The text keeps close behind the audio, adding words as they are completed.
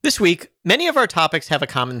This week, many of our topics have a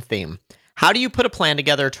common theme. How do you put a plan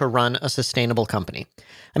together to run a sustainable company?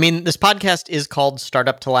 I mean, this podcast is called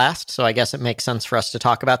Startup to Last, so I guess it makes sense for us to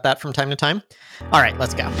talk about that from time to time. All right,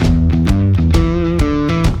 let's go.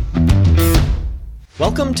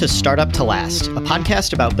 Welcome to Startup to Last, a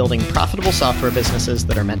podcast about building profitable software businesses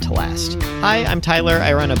that are meant to last. Hi, I'm Tyler.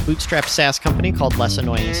 I run a bootstrapped SaaS company called Less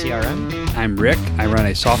Annoying CRM. I'm Rick. I run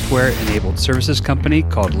a software-enabled services company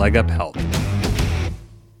called LegUp Health.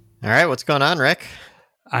 All right, what's going on, Rick?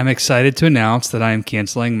 I'm excited to announce that I am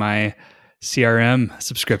canceling my CRM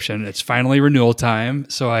subscription. It's finally renewal time,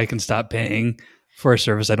 so I can stop paying for a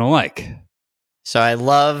service I don't like. So I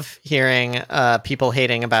love hearing people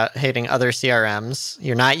hating other CRMs.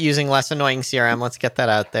 You're not using Less Annoying CRM. Let's get that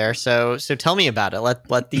out there. So tell me about it.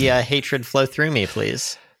 Let the hatred flow through me,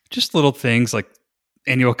 please. Just little things like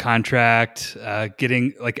annual contract, I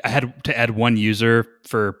had to add one user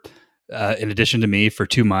for in addition to me for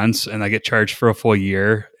 2 months, and I get charged for a full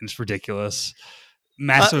year. And it's ridiculous.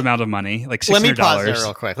 Massive amount of money, like $600. Let me pause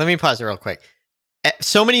there real quick.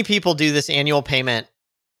 So many people do this annual payment,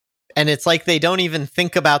 and it's like they don't even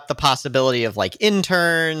think about the possibility of like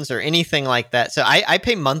interns or anything like that. So I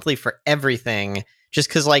pay monthly for everything just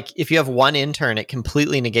because like if you have one intern, it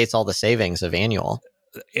completely negates all the savings of annual.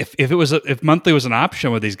 If monthly was an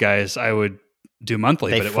option with these guys, I would do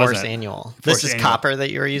monthly, but it wasn't. Annual. This is Copper that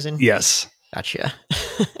you were using? Yes. Gotcha.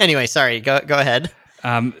 Anyway, sorry. Go ahead.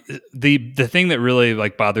 The thing that really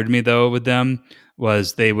like bothered me though with them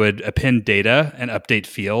was they would append data and update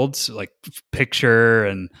fields like picture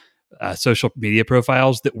and social media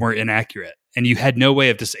profiles that were inaccurate, and you had no way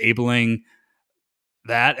of disabling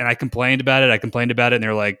that. And I complained about it. And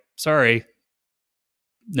they're like, "Sorry,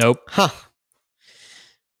 nope." Huh.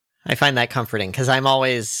 I find that comforting because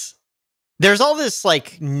there's all this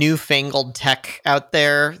like newfangled tech out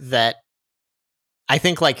there that I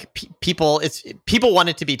think like people want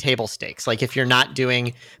it to be table stakes. Like if you're not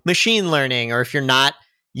doing machine learning or if you're not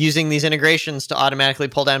using these integrations to automatically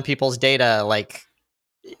pull down people's data, like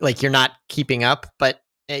you're not keeping up. But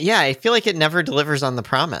yeah, I feel like it never delivers on the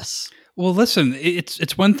promise. Well, listen,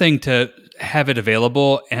 it's one thing to have it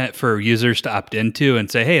available for users to opt into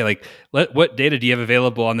and say, hey, like, what data do you have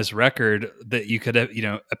available on this record that you could,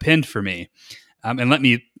 append for me, and let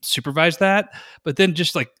me supervise that. But then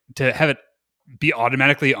just like to have it be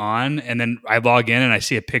automatically on, and then I log in and I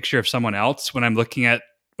see a picture of someone else when I'm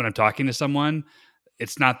talking to someone.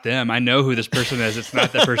 It's not them. I know who this person is. It's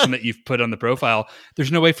not the person that you've put on the profile.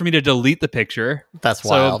 There's no way for me to delete the picture. That's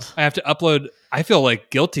wild. So I have to upload. I feel like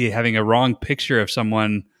guilty having a wrong picture of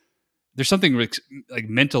someone. There's something like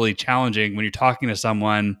mentally challenging when you're talking to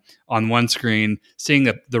someone on one screen,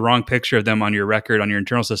 seeing the wrong picture of them on your record, on your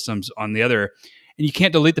internal systems on the other, and you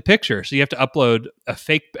can't delete the picture. So you have to upload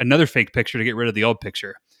another fake picture to get rid of the old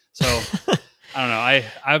picture. So I don't know.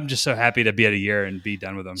 I'm just so happy to be at a year and be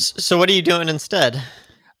done with them. So what are you doing instead?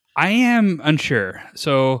 I am unsure.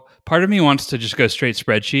 So part of me wants to just go straight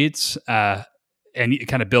spreadsheets and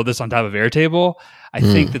kind of build this on top of Airtable. I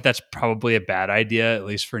think that's probably a bad idea, at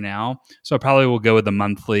least for now. So I probably will go with the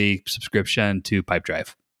monthly subscription to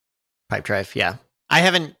Pipedrive. Pipedrive, yeah.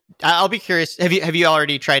 I'll be curious. Have you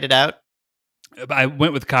already tried it out? I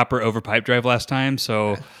went with Copper over Pipedrive last time,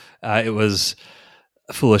 so it was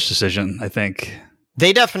a foolish decision, I think.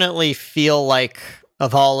 They definitely feel like,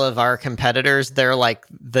 of all of our competitors, they're like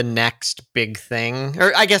the next big thing.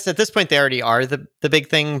 Or I guess at this point they already are the big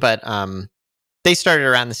thing, but they started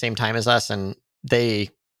around the same time as us, and they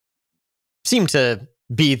seem to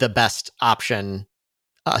be the best option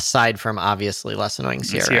aside from obviously Less Annoying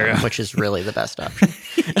CRM, which is really the best option.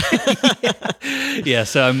 Yeah,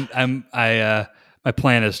 so my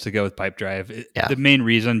plan is to go with Pipedrive. Yeah. The main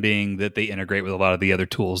reason being that they integrate with a lot of the other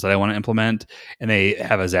tools that I want to implement, and they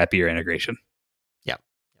have a Zapier integration. Yeah.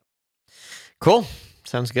 Cool.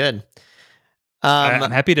 Sounds good. I'm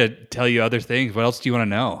happy to tell you other things. What else do you want to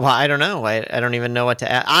know? Well, I don't know. I don't even know what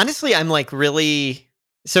to add. Honestly, I'm like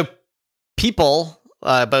so people,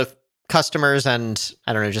 both customers and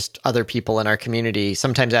I don't know, just other people in our community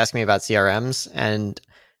sometimes ask me about CRMs, and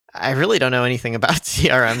I really don't know anything about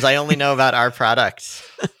CRMs. I only know about our products.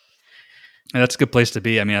 And that's a good place to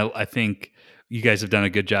be. I mean, I think you guys have done a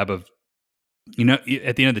good job of, at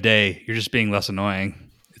the end of the day, you're just being less annoying.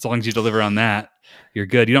 As long as you deliver on that, you're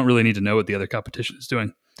good. You don't really need to know what the other competition is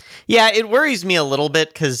doing. Yeah, it worries me a little bit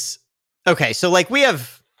because, okay, so like we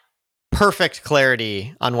have perfect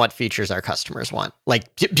clarity on what features our customers want,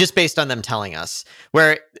 like just based on them telling us,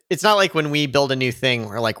 where it's not like when we build a new thing,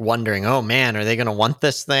 we're like wondering, oh man, are they going to want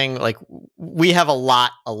this thing? Like we have a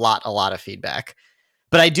lot of feedback,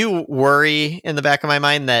 but I do worry in the back of my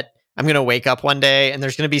mind that I'm going to wake up one day and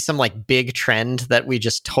there's going to be some like big trend that we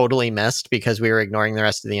just totally missed because we were ignoring the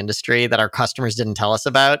rest of the industry that our customers didn't tell us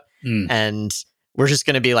about. And we're just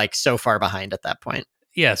going to be like so far behind at that point.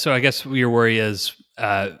 Yeah. So I guess your worry is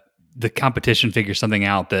the competition figures something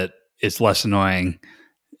out that is less annoying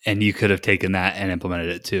and you could have taken that and implemented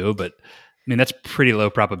it too. But I mean, that's pretty low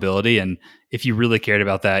probability. And if you really cared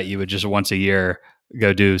about that, you would just once a year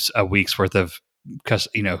go do a week's worth of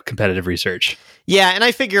competitive research. Yeah, and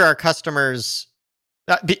I figure our customers,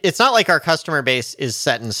 it's not like our customer base is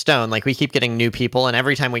set in stone. Like we keep getting new people, and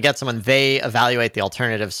every time we get someone, they evaluate the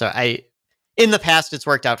alternative. So in the past, it's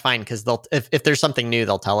worked out fine because if there's something new,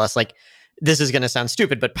 they'll tell us. Like this is going to sound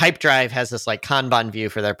stupid, but Pipedrive has this like Kanban view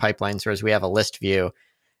for their pipelines, whereas we have a list view.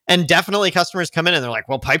 And definitely customers come in and they're like,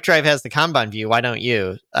 well, Pipedrive has the Kanban view. Why don't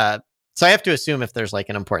you? So I have to assume if there's like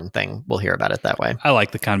an important thing, we'll hear about it that way. I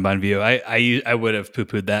like the Kanban view. I would have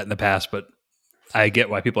poo-pooed that in the past, but I get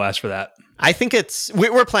why people ask for that. I think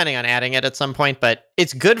we're planning on adding it at some point, but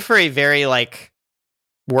it's good for a very like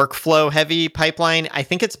workflow heavy pipeline. I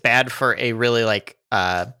think it's bad for a really like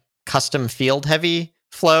custom field heavy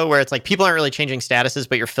flow where it's like people aren't really changing statuses,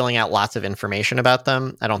 but you're filling out lots of information about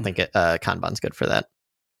them. I don't think Kanban's good for that.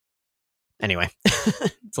 Anyway,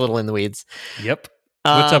 it's a little in the weeds. Yep.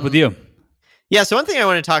 What's up with you? Yeah, so one thing I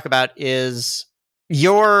want to talk about is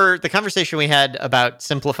the conversation we had about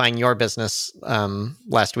simplifying your business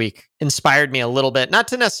last week inspired me a little bit, not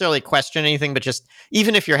to necessarily question anything, but just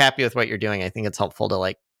even if you're happy with what you're doing, I think it's helpful to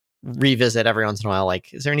like revisit every once in a while,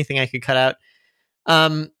 like, is there anything I could cut out?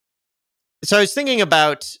 So I was thinking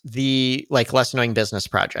about the like Less Annoying Business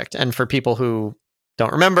project. And for people who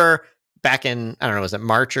don't remember, back in, I don't know, was it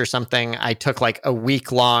March or something? I took like a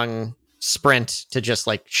week-long sprint to just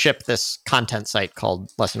like ship this content site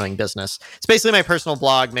called Less Annoying Business. It's basically my personal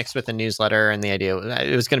blog mixed with a newsletter, and the idea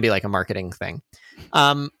it was going to be like a marketing thing.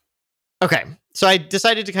 Okay, so I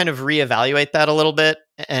decided to kind of reevaluate that a little bit,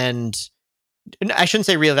 and I shouldn't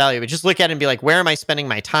say reevaluate, but just look at it and be like, where am I spending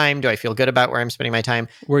my time? Do I feel good about where I'm spending my time?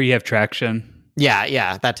 Where you have traction.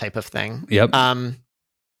 Yeah, that type of thing. Yep.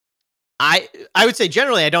 I would say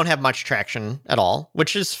generally I don't have much traction at all,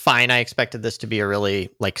 which is fine. I expected this to be a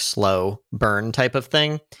really like slow burn type of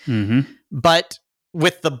thing. Mm-hmm. But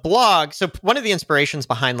with the blog, so one of the inspirations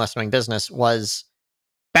behind Less Annoying Business was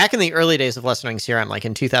back in the early days of Less Annoying CRM, like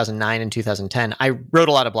in 2009 and 2010, I wrote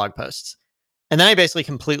a lot of blog posts. And then I basically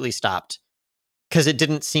completely stopped because it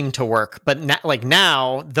didn't seem to work. But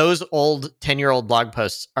now, those old 10-year-old blog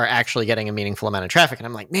posts are actually getting a meaningful amount of traffic. And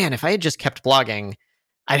I'm like, man, if I had just kept blogging,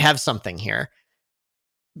 I'd have something here.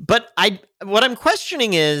 But what I'm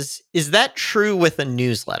questioning is that true with a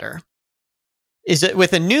newsletter? Is it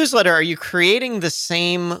with a newsletter, are you creating the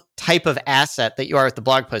same type of asset that you are with the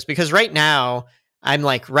blog post? Because right now I'm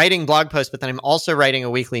like writing blog posts, but then I'm also writing a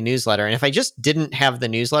weekly newsletter. And if I just didn't have the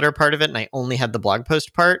newsletter part of it and I only had the blog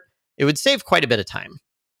post part, it would save quite a bit of time.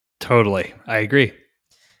 Totally. I agree.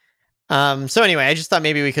 So anyway, I just thought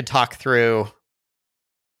maybe we could talk through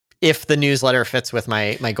if the newsletter fits with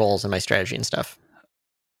my goals and my strategy and stuff.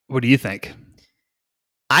 What do you think?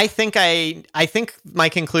 I think my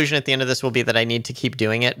conclusion at the end of this will be that I need to keep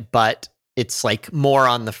doing it, but it's like more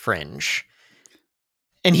on the fringe.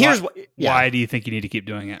 And here's why do you think you need to keep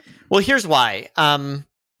doing it? Well, here's why.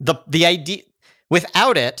 The idea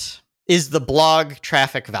without it, is the blog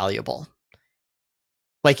traffic valuable?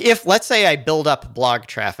 Like if, let's say I build up blog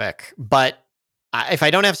traffic, but if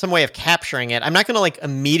I don't have some way of capturing it, I'm not going to like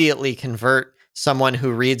immediately convert someone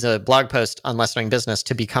who reads a blog post on Less Annoying Business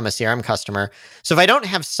to become a CRM customer. So if I don't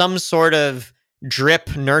have some sort of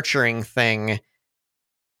drip nurturing thing,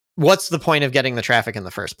 what's the point of getting the traffic in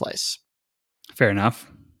the first place? Fair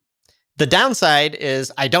enough. The downside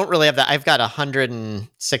is I don't really have that. I've got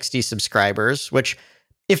 160 subscribers, which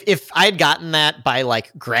if I'd gotten that by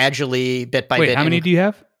like gradually bit by bit. Wait, how many do you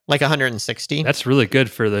have? Like 160. That's really good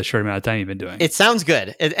for the short amount of time you've been doing. It sounds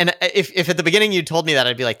good. And if at the beginning you told me that,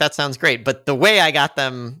 I'd be like, that sounds great. But the way I got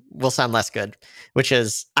them will sound less good, which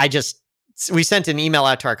is we sent an email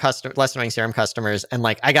out to our Less Annoying CRM customers. And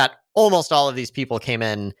like, I got almost all of these people came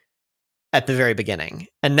in at the very beginning.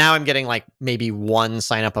 And now I'm getting like maybe one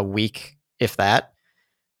sign up a week, if that,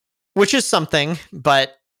 which is something,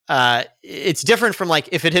 but it's different from like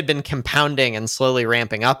if it had been compounding and slowly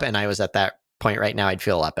ramping up and I was at that point right now, I'd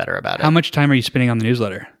feel a lot better about it. How much time are you spending on the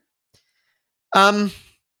newsletter? Yeah,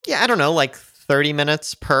 I don't know, like 30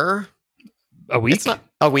 minutes per a week. It's not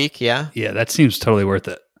a week, yeah. Yeah, that seems totally worth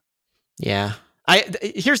it. Yeah.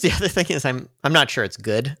 Here's the other thing is I'm not sure it's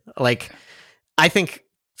good. Like I think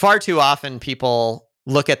far too often people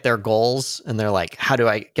look at their goals and they're like, how do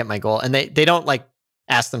I get my goal? And they don't like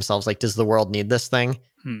ask themselves like, does the world need this thing?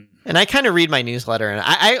 And I kind of read my newsletter, and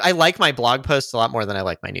I like my blog posts a lot more than I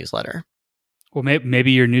like my newsletter. Well,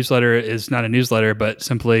 maybe your newsletter is not a newsletter, but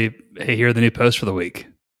simply, hey, here are the new posts for the week.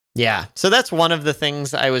 Yeah. So that's one of the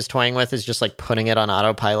things I was toying with, is just like putting it on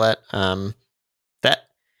autopilot.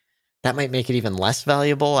 That might make it even less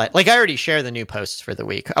valuable. I already share the new posts for the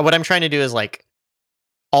week. What I'm trying to do is like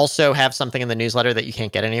also have something in the newsletter that you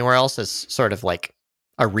can't get anywhere else, as sort of like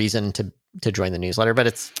a reason to join the newsletter.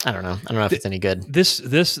 But I don't know if it's any good.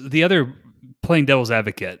 The other, playing devil's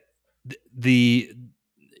advocate, the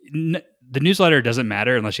newsletter doesn't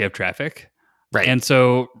matter unless you have traffic. Right. And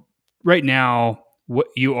so right now, what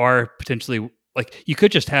you are potentially, like, you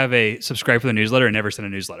could just have a subscribe for the newsletter and never send a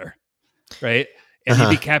newsletter, right? And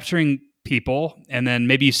you'd be capturing people, and then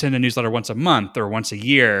maybe you send a newsletter once a month or once a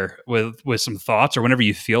year with some thoughts or whenever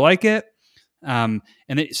you feel like it.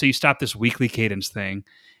 So you stop this weekly cadence thing,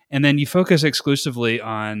 and then you focus exclusively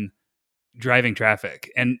on driving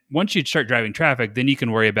traffic. And once you start driving traffic, then you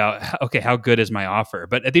can worry about, okay, how good is my offer?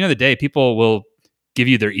 But at the end of the day, people will give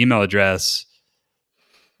you their email address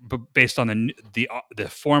based on the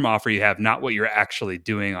form offer you have, not what you're actually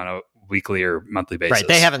doing on a weekly or monthly basis. Right.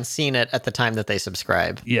 They haven't seen it at the time that they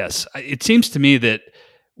subscribe. Yes. It seems to me that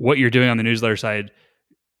what you're doing on the newsletter side,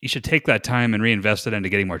 you should take that time and reinvest it into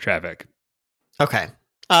getting more traffic. Okay.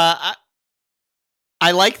 I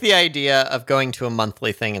like the idea of going to a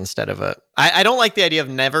monthly thing instead of I don't like the idea of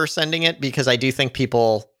never sending it, because I do think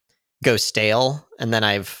people go stale, and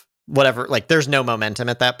then there's no momentum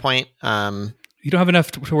at that point. You don't have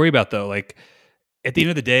enough to worry about, though. Like, at the end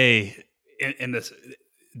of the day, in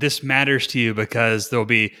this matters to you because there'll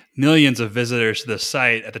be millions of visitors to the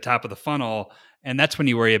site at the top of the funnel, and that's when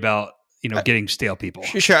you worry about getting stale people.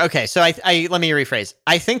 Sure. Okay. So I let me rephrase.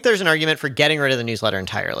 I think there's an argument for getting rid of the newsletter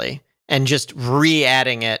entirely and just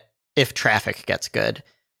re-adding it if traffic gets good.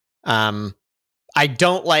 I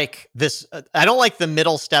don't like this. I don't like the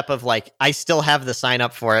middle step of like, I still have the sign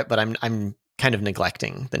up for it, but I'm kind of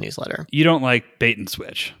neglecting the newsletter. You don't like bait and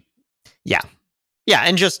switch. Yeah. Yeah,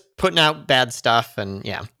 and just putting out bad stuff, and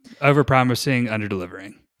over-promising,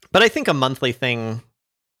 under-delivering. But I think a monthly thing,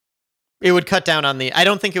 it would cut down on I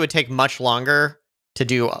don't think it would take much longer to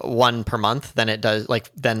do one per month than it does,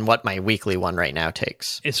 than what my weekly one right now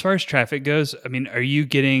takes. As far as traffic goes, I mean, are you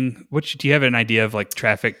getting, do you have an idea of like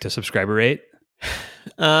traffic to subscriber rate?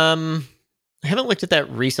 I haven't looked at that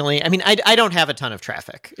recently. I mean, I don't have a ton of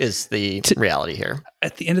traffic is the reality here.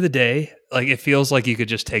 At the end of the day, like, it feels like you could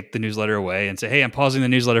just take the newsletter away and say, hey, I'm pausing the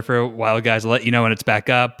newsletter for a while, guys. I'll let you know when it's back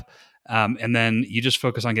up. And then you just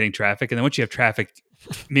focus on getting traffic. And then once you have traffic,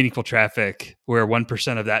 meaningful traffic, where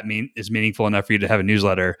 1% of that is meaningful enough for you to have a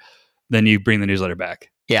newsletter, then you bring the newsletter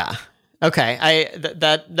back. Yeah. Okay.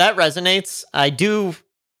 That resonates. I do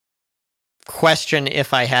question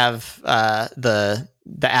if I have the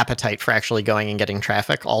appetite for actually going and getting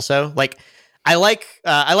traffic also. Like, I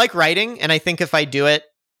like writing, and I think if I do it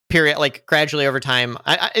gradually over time,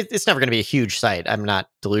 it's never going to be a huge site. I'm not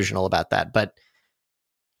delusional about that, but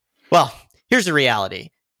well, here's the reality.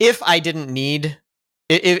 If I didn't need,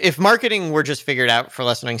 if marketing were just figured out for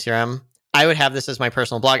Less Annoying CRM, I would have this as my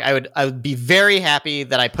personal blog. I would be very happy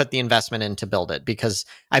that I put the investment in to build it, because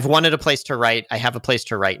I've wanted a place to write. I have a place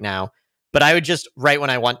to write now. But I would just write when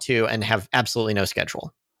I want to and have absolutely no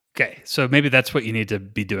schedule. Okay, so maybe that's what you need to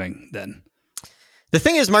be doing then. The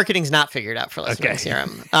thing is, marketing's not figured out for Less Annoying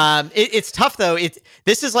CRM. It's tough though.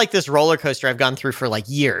 This is like this roller coaster I've gone through for like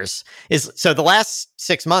years. So the last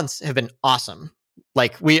 6 months have been awesome.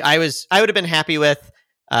 Like I would have been happy with.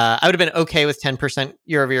 I would have been okay with 10%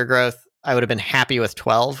 year-over-year growth. I would have been happy with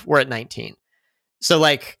 12. We're at 19. So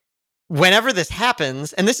like, whenever this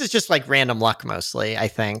happens, and this is just like random luck mostly, I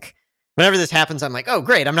think. Whenever this happens, I'm like, oh,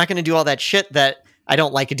 great. I'm not going to do all that shit that I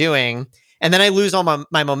don't like doing. And then I lose all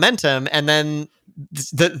my momentum. And then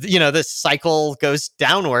this cycle goes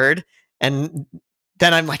downward. And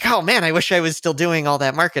then I'm like, oh man, I wish I was still doing all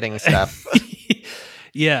that marketing stuff.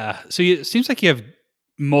 Yeah. So it seems like you have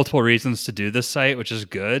multiple reasons to do this site, which is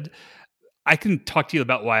good. I can talk to you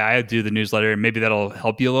about why I do the newsletter, and maybe that'll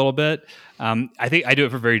help you a little bit. I think I do it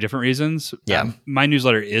for very different reasons. Yeah. My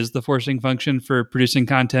newsletter is the forcing function for producing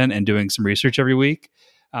content and doing some research every week.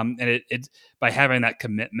 And it by having that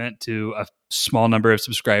commitment to a small number of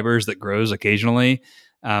subscribers that grows occasionally,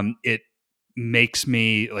 it makes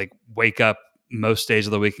me like wake up most days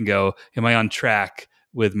of the week and go, am I on track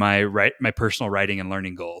with my personal writing and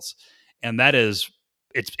learning goals? And that is,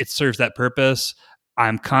 it serves that purpose.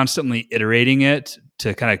 I'm constantly iterating it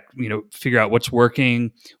to kind of, figure out what's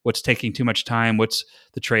working, what's taking too much time, what's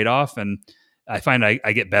the trade-off. And I find I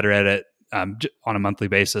get better at it on a monthly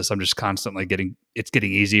basis. I'm just constantly getting it's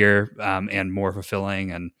getting easier and more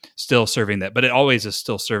fulfilling, and still serving that. But it always is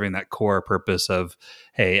still serving that core purpose of,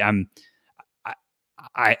 hey,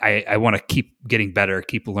 I want to keep getting better,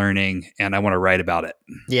 keep learning, and I want to write about it.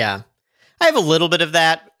 Yeah. I have a little bit of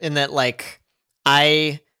that in that, like,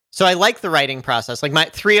 I like the writing process. Like, my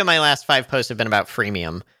 3 of my last 5 posts have been about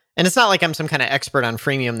freemium. And it's not like I'm some kind of expert on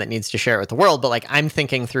freemium that needs to share it with the world, but like, I'm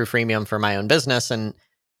thinking through freemium for my own business, and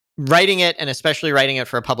writing it, and especially writing it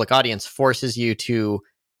for a public audience, forces you to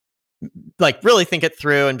like really think it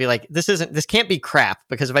through and be like, this can't be crap,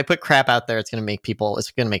 because if I put crap out there, it's going to make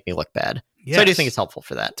me look bad. Yes. So I do think it's helpful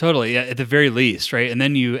for that. Totally. Yeah, at the very least, right? And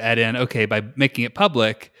then you add in, okay, by making it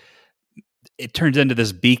public, it turns into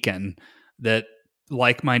this beacon that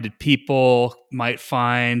like-minded people might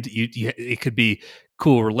find. It could be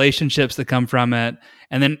cool relationships that come from it.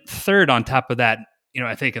 And then third, on top of that,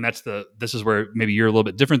 I think, and this is where maybe you're a little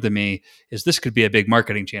bit different than me, is this could be a big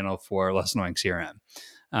marketing channel for Less Annoying CRM.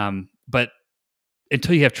 But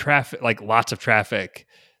until you have traffic, like lots of traffic,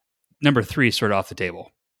 number 3 is sort of off the table.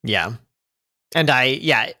 Yeah. And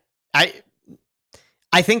I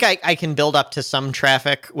think I can build up to some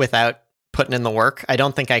traffic without putting in the work. I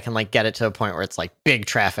don't think I can like get it to a point where it's like big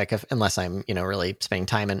traffic unless I'm, really spending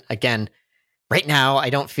time. And again, right now I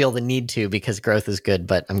don't feel the need to, because growth is good,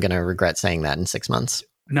 but I'm going to regret saying that in 6 months.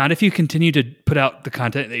 Not if you continue to put out the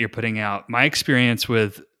content that you're putting out. My experience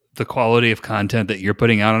with the quality of content that you're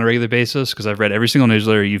putting out on a regular basis, because I've read every single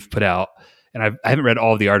newsletter you've put out, and I haven't read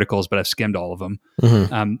all of the articles, but I've skimmed all of them.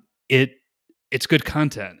 Mm-hmm. It's good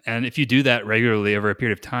content. And if you do that regularly over a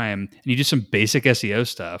period of time, and you do some basic SEO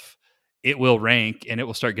stuff, it will rank and it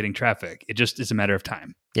will start getting traffic. It just is a matter of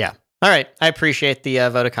time. Yeah. All right. I appreciate the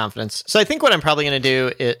vote of confidence. So I think what I'm probably going to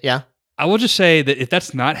do is, yeah. I will just say that if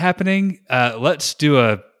that's not happening, let's do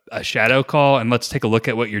a shadow call, and let's take a look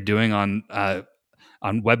at what you're doing on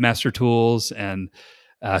Webmaster Tools and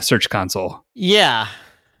Search Console. Yeah.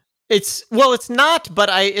 It's not, but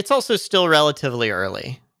it's also still relatively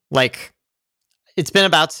early. Like, it's been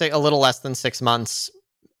about a little less than 6 months.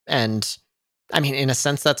 And I mean, in a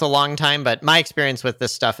sense, that's a long time, but my experience with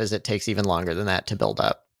this stuff is it takes even longer than that to build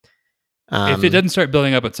up. If it doesn't start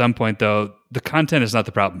building up at some point, though, the content is not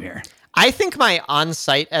the problem here. I think my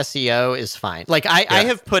on-site SEO is fine. Like, I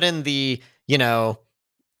have put in the,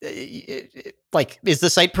 like, is the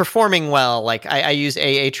site performing well? Like, I use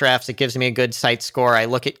Ahrefs. It gives me a good site score. I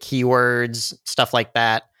look at keywords, stuff like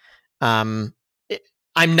that.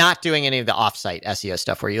 I'm not doing any of the off-site SEO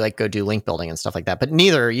stuff where you like go do link building and stuff like that, but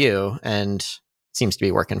neither are you, and it seems to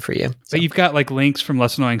be working for you. So. But you've got like links from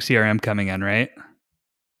Less Annoying CRM coming in, right?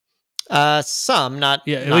 Some, not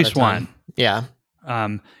at not least one. Yeah.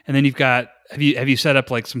 And then you've got, have you set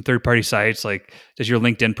up like some third-party sites? Like, does your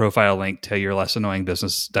LinkedIn profile link to your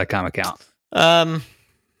lessannoyingbusiness.com account?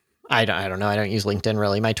 I don't know. I don't use LinkedIn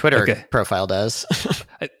really. My Twitter profile does.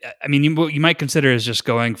 I mean, what you might consider is just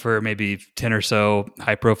going for maybe 10 or so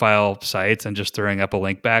high-profile sites and just throwing up a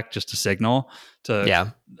link back just to signal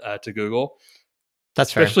to Google.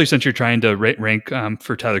 That's fair. Especially since you're trying to rank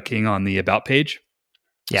for Tyler King on the About page.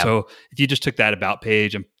 Yeah. So if you just took that About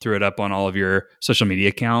page and threw it up on all of your social media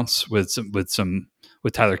accounts with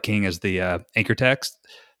Tyler King as the anchor text,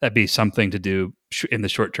 that'd be something to do in the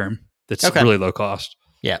short term. That's really low cost.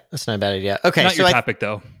 Yeah, that's not a bad idea. Okay, not your topic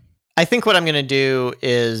though. I think what I'm going to do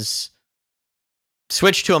is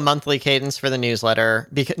switch to a monthly cadence for the newsletter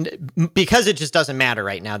because it just doesn't matter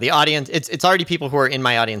right now. The audience, it's already people who are in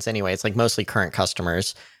my audience anyway. It's like mostly current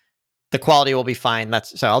customers. The quality will be fine.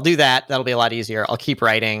 So I'll do that. That'll be a lot easier. I'll keep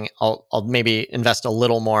writing. I'll maybe invest a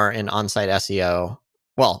little more in on-site SEO.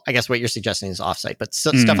 Well, I guess what you're suggesting is off-site, but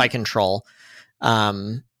stuff I control.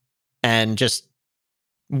 And just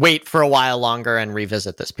wait for a while longer and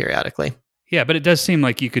revisit this periodically. Yeah, but it does seem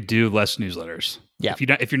like you could do less newsletters. Yeah.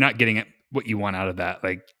 If you're not getting it, what you want out of that,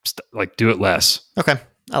 like do it less. Okay.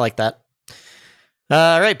 I like that.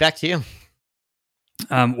 All right, back to you.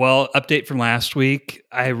 Well, update from last week.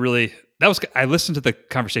 I listened to the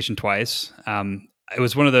conversation twice. It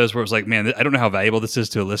was one of those where it was like, man, I don't know how valuable this is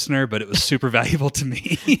to a listener, but it was super valuable to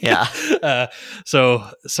me. Yeah. So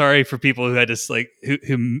sorry for people who had to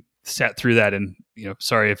who sat through that, and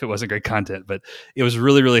sorry if it wasn't great content, but it was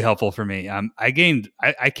really, really helpful for me. I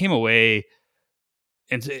came away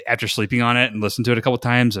after sleeping on it and listened to it a couple of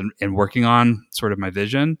times and working on sort of my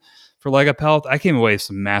vision for Leg Up Health. I came away with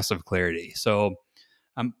some massive clarity. So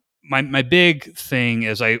my big thing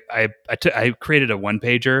is I created a one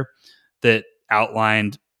pager that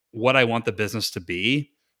outlined what I want the business to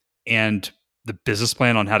be and the business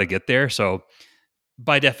plan on how to get there. So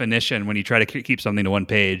by definition, when you try to keep something to one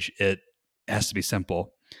page, it has to be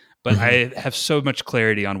simple. but I have so much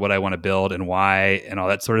clarity on what I want to build and why and all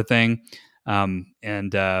that sort of thing.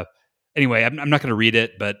 Anyway, I'm not going to read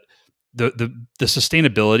it, but the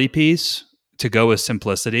sustainability piece to go with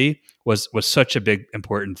simplicity was such a big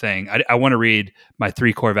important thing. I want to read my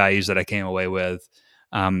 3 core values that I came away with,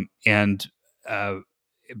 because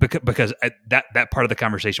that part of the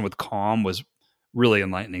conversation with Calm was really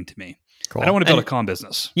enlightening to me. Cool. I don't want to build a calm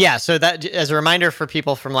business. Yeah. So that, as a reminder for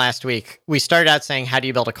people from last week, we started out saying, how do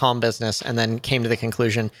you build a calm business? And then came to the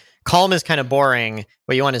conclusion, calm is kind of boring.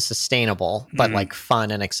 What you want is sustainable, but like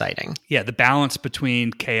fun and exciting. Yeah. The balance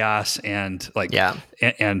between chaos and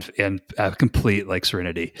and complete like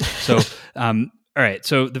serenity. So, all right.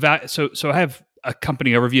 So so I have a company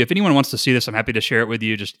overview. If anyone wants to see this, I'm happy to share it with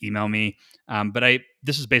you. Just email me. But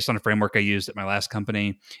this is based on a framework I used at my last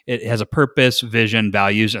company. It has a purpose, vision,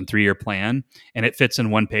 values, and 3-year plan, and it fits in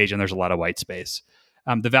one page, and there's a lot of white space.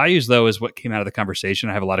 The values, though, is what came out of the conversation.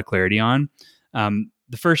 I have a lot of clarity on.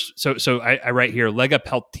 The first, so I write here, Leg Up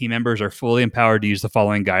Health team members are fully empowered to use the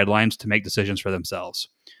following guidelines to make decisions for themselves.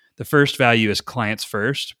 The first value is clients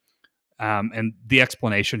first. And the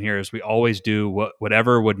explanation here is we always do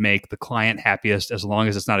whatever would make the client happiest as long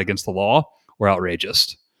as it's not against the law or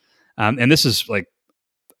outrageous. And this is like,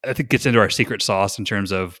 I think gets into our secret sauce in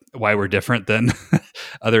terms of why we're different than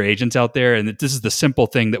other agents out there. And this is the simple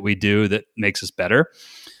thing that we do that makes us better.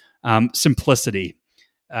 Simplicity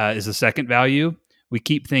is the second value. We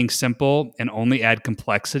keep things simple and only add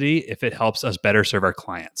complexity if it helps us better serve our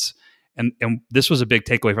clients. And this was a big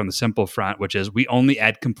takeaway from the simple front, which is we only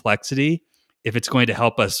add complexity if it's going to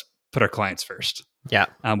help us put our clients first. Yeah.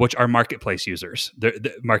 Which are marketplace users,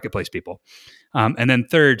 the marketplace people. And then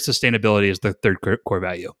third, sustainability is the third core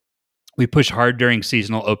value. We push hard during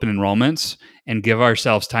seasonal open enrollments and give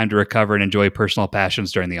ourselves time to recover and enjoy personal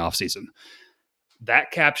passions during the off season.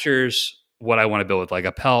 That captures what I want to build with Leg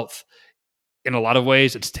Up Health. In a lot of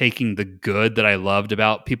ways, it's taking the good that I loved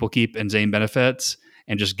about PeopleKeep and Zane Benefits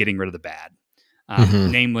and just getting rid of the bad,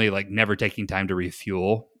 namely like never taking time to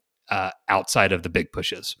refuel outside of the big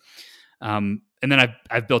pushes. And then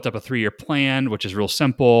I've built up a 3-year plan, which is real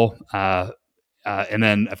simple. And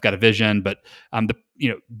then I've got a vision, but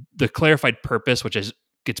the clarified purpose, which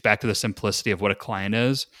gets back to the simplicity of what a client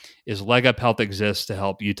is Leg Up Health exists to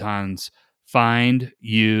help Utahns find,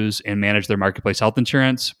 use, and manage their marketplace health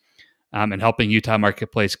insurance. And helping Utah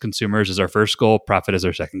marketplace consumers is our first goal. Profit is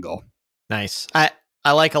our second goal. Nice.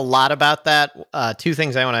 I like a lot about that. 2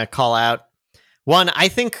 things I want to call out. One, I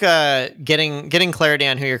think getting clarity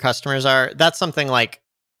on who your customers are, that's something like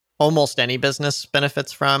almost any business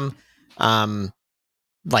benefits from.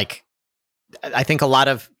 Like, I think a lot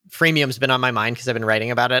of freemium's been on my mind because I've been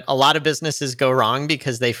writing about it. A lot of businesses go wrong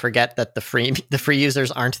because they forget that the free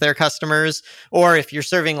users aren't their customers. Or if you're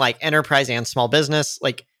serving like enterprise and small business,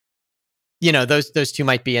 like, those two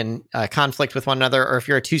might be in conflict with one another. Or if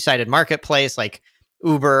you're a 2-sided marketplace, like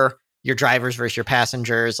Uber, your drivers versus your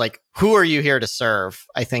passengers, like who are you here to serve?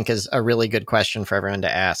 I think is a really good question for everyone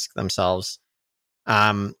to ask themselves.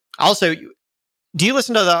 Also, do you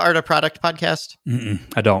listen to the Art of Product podcast?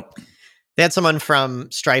 I don't. They had someone from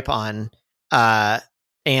Stripe on,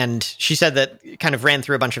 and she said that kind of ran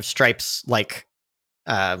through a bunch of Stripe's like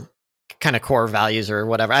kind of core values or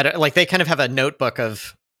whatever. They kind of have a notebook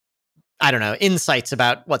of, I don't know, insights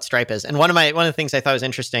about what Stripe is. And one of the things I thought was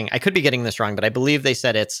interesting, I could be getting this wrong, but I believe they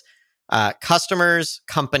said it's customers,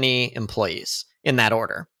 company, employees in that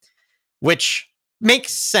order, which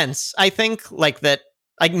makes sense. I think like that,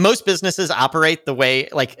 like most businesses operate the way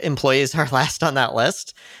like employees are last on that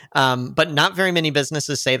list. But not very many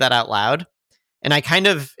businesses say that out loud. And I kind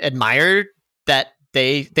of admire that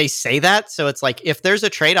they say that. So it's like, if there's a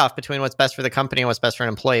trade-off between what's best for the company and what's best for an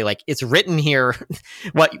employee, like it's written here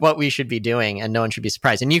what we should be doing and no one should be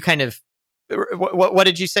surprised. And you kind of, what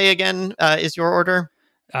did you say again is your order?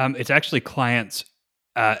 It's actually clients,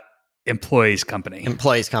 employees, company.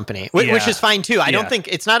 Employees, company, which is fine too. I don't think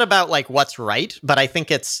it's not about like what's right, but I think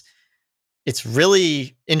it's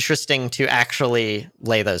really interesting to actually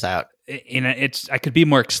lay those out. I could be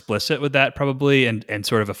more explicit with that probably and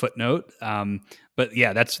sort of a footnote. But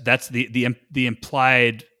yeah, that's the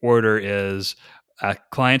implied order is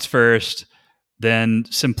clients first, then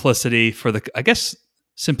simplicity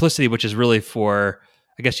simplicity, which is really for,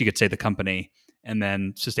 I guess you could say the company, and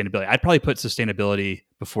then sustainability. I'd probably put sustainability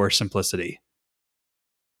before simplicity.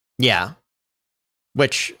 Yeah.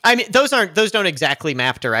 Which, I mean, those don't exactly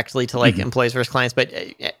map directly to like employees versus clients, but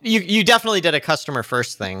you definitely did a customer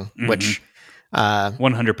first thing, which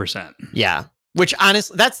 100%. Yeah. Which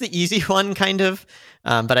honestly, that's the easy one kind of.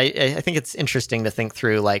 But I think it's interesting to think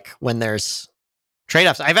through like when there's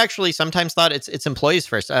trade-offs. I've actually sometimes thought it's employees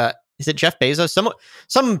first. Is it Jeff Bezos?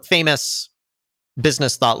 Some famous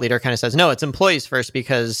business thought leader kind of says, no, it's employees first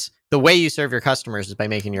because the way you serve your customers is by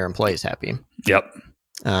making your employees happy. Yep.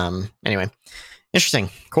 Anyway, interesting.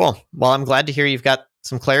 Cool. Well, I'm glad to hear you've got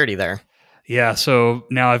some clarity there. Yeah. So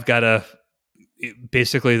now I've got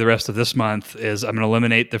basically the rest of this month is I'm going to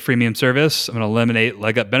eliminate the freemium service. I'm going to eliminate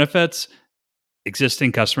leg up benefits.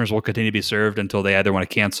 Existing customers will continue to be served until they either want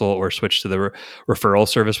to cancel or switch to the referral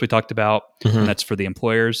service we talked about. Mm-hmm. And that's for the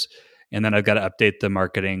employers. And then I've got to update the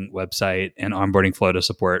marketing website and onboarding flow to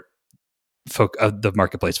support the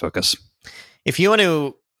marketplace focus. If you want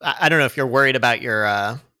to, I don't know if you're worried about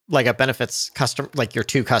your leg up benefits like your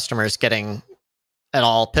 2 customers getting at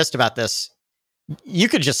all pissed about this, you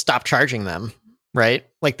could just stop charging them, right?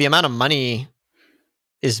 Like the amount of money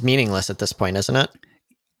is meaningless at this point, isn't it?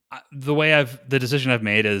 The decision I've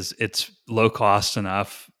made is it's low cost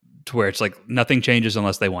enough to where it's like nothing changes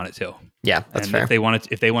unless they want it to. Yeah, that's fair. If they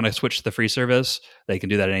want to switch to the free service, they can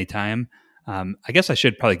do that anytime. I guess I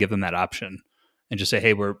should probably give them that option and just say,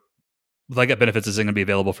 hey, leg up benefits isn't going to be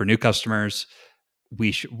available for new customers.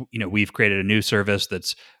 We've created a new service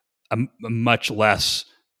that's a much less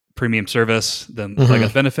premium service than leg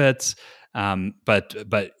up benefits. But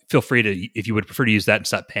feel free to, if you would prefer to use that and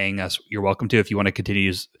stop paying us, you're welcome to. If you want to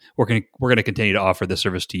continue, we're going to continue to offer the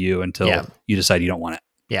service to you until you decide you don't want it.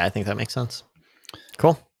 Yeah, I think that makes sense.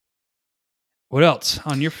 Cool. What else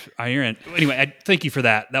on your end? Anyway, I thank you for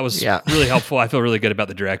that. That was really helpful. I feel really good about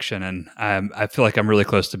the direction, and I feel like I'm really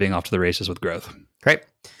close to being off to the races with growth. Great.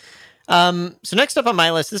 So next up on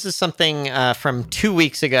my list, this is something from 2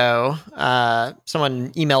 weeks ago.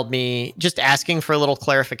 Someone emailed me just asking for a little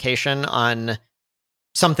clarification on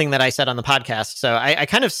something that I said on the podcast. So I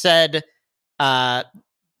kind of said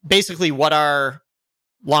basically what our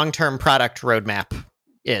long-term product roadmap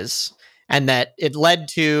is, and that it led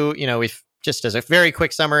to, we've just as a very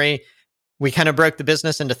quick summary, we kind of broke the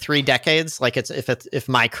business into 3 decades. Like if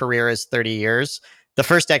my career is 30 years, the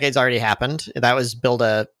first decade's already happened. That was build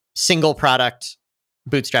a single product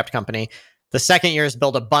bootstrapped company. The second year is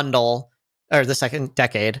build a bundle, or the second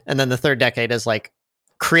decade. And then the third decade is like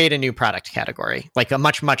create a new product category, like a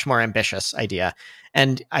much, much more ambitious idea.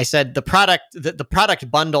 And I said the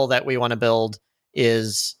product bundle that we want to build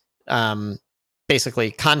is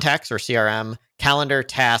basically contacts or CRM, calendar,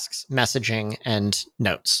 tasks, messaging, and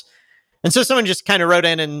notes. And so someone just kind of wrote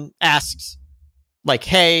in and asked like,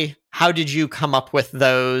 hey, how did you come up with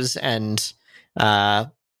those? And,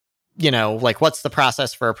 like what's the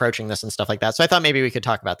process for approaching this and stuff like that. So I thought maybe we could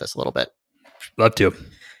talk about this a little bit. Love to.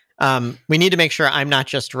 We need to make sure I'm not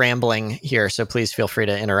just rambling here. So please feel free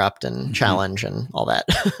to interrupt and challenge and all that.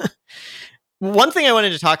 One thing I wanted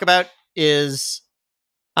to talk about is,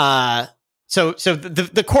 so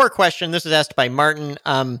the core question, this was asked by Martin.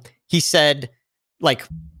 He said, like,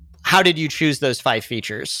 how did you choose those 5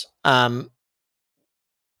 features? I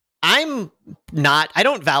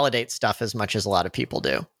don't validate stuff as much as a lot of people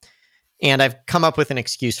do. And I've come up with an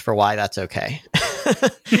excuse for why that's okay.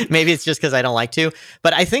 Maybe it's just because I don't like to.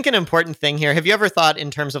 But I think an important thing here, have you ever thought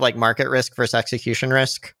in terms of like market risk versus execution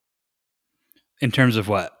risk? In terms of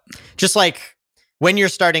what? Just like when you're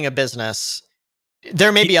starting a business,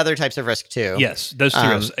 there may be other types of risk too. Yes, those 2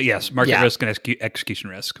 risks. Yes, market risk and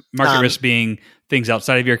execution risk. Market risk being things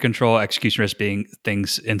outside of your control, execution risk being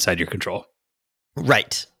things inside your control.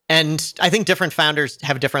 Right. And I think different founders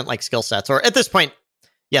have different like skill sets. Or at this point,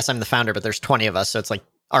 yes, I'm the founder, but there's 20 of us. So it's like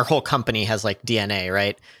our whole company has like DNA,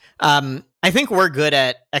 right? I think we're good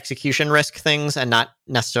at execution risk things and not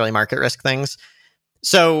necessarily market risk things.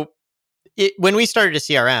 So when we started a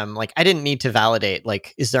CRM, like I didn't need to validate,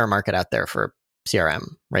 like, is there a market out there for CRM,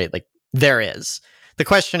 right? Like there is. The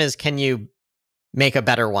question is, can you make a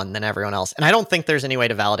better one than everyone else? And I don't think there's any way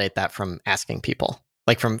to validate that from asking people,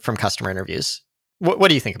 like from customer interviews. What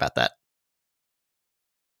do you think about that?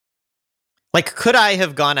 Like, could I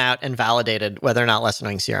have gone out and validated whether or not Less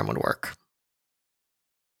Annoying CRM would work?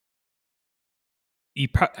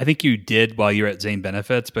 I think you did while you were at Zane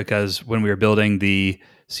Benefits, because when we were building the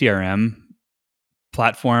CRM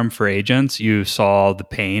platform for agents, you saw the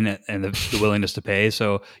pain and the willingness to pay.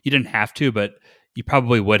 So you didn't have to, but you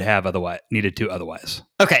probably would have needed to otherwise.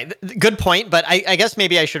 Okay, good point. But I guess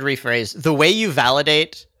maybe I should rephrase. The way you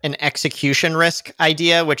validate an execution risk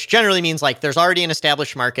idea, which generally means like there's already an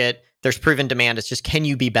established market, there's proven demand. It's just, can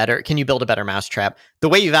you be better? Can you build a better mousetrap? The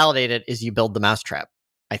way you validate it is you build the mousetrap,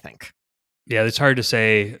 I think. Yeah, it's hard to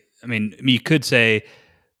say. I mean, you could say,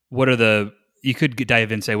 you could dive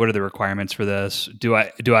in and say, what are the requirements for this? Do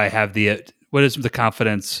I have what is the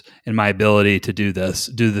confidence in my ability to do this,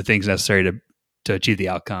 do the things necessary to achieve the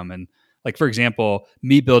outcome? And Like, for example,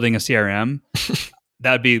 me building a CRM,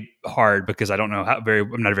 that would be hard because I don't know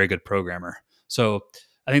I'm not a very good programmer. So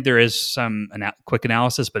I think there is some quick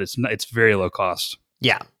analysis, but it's very low cost.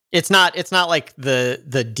 Yeah. It's not like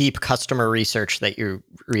the deep customer research that you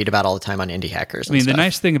read about all the time on indie hackers. I mean, stuff. The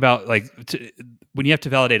nice thing about when you have to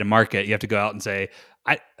validate a market, you have to go out and say,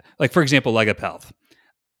 for example, Leg Up Health.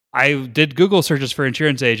 I did Google searches for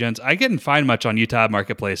insurance agents. I didn't find much on Utah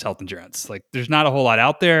Marketplace health insurance. Like, there's not a whole lot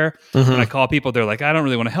out there. When I call people, they're like, I don't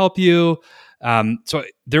really want to help you. So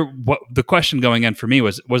the question going in for me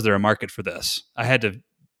was there a market for this? I had to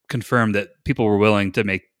confirm that people were willing to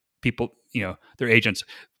make people, their agents,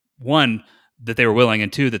 one, that they were willing,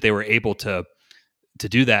 and two, that they were able to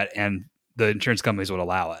do that, and the insurance companies would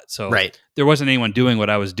allow it. So there wasn't anyone doing what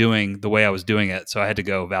I was doing the way I was doing it. So I had to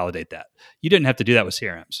go validate that. You didn't have to do that with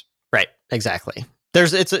CRMs. Right. Exactly.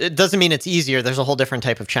 It doesn't mean it's easier. There's a whole different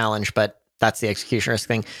type of challenge, but that's the execution risk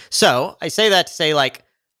thing. So I say that to say, like,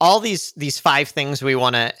 all these 5 things we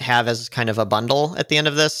want to have as kind of a bundle at the end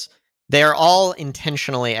of this, they're all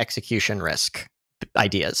intentionally execution risk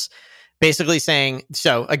ideas. Basically saying,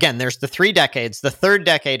 so again, there's the 3 decades. The third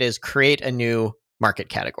decade is create a new market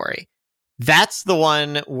category. That's the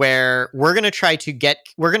one where we're going to try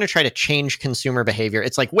to change consumer behavior.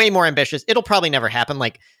 It's like way more ambitious. It'll probably never happen.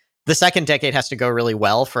 Like, the second decade has to go really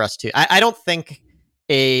well for us to, I don't think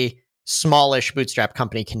a smallish bootstrap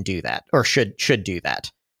company can do that, or should do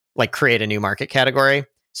that, like create a new market category.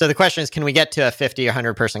 So the question is, can we get to a 50 or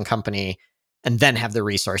 100 person company and then have the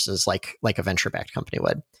resources like a venture-backed company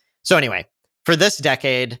would? So anyway, for this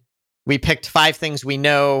decade, we picked 5 things we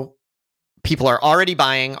know people are already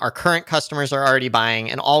buying, our current customers are already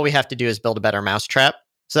buying, and all we have to do is build a better mousetrap.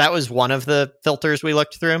 So that was one of the filters we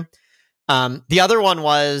looked through. The other one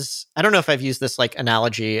was, I don't know if I've used this like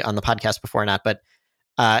analogy on the podcast before or not, but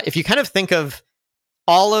if you kind of think of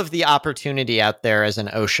all of the opportunity out there as an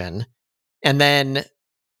ocean, and then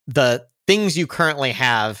the things you currently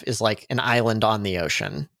have is like an island on the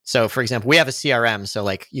ocean. So for example, we have a CRM. So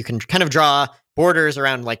like you can kind of draw borders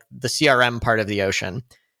around like the CRM part of the ocean.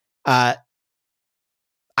 I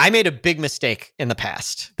made a big mistake in the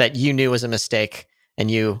past that you knew was a mistake and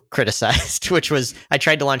you criticized, which was I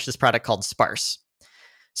tried to launch this product called Sparse.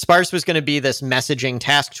 Sparse was going to be this messaging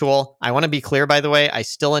task tool. I want to be clear, by the way, I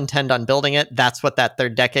still intend on building it. That's what that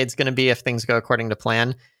third decade is going to be if things go according to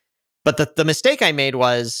plan. But the mistake I made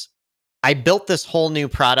was I built this whole new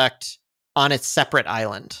product on its separate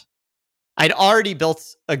island. I'd already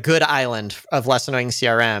built a good island of Less Annoying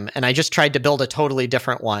CRM, and I just tried to build a totally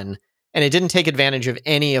different one. And it didn't take advantage of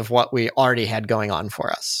any of what we already had going on for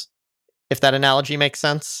us. If that analogy makes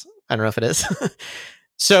sense. I don't know if it is.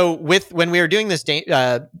 So when we were doing this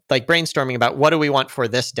like brainstorming about what do we want for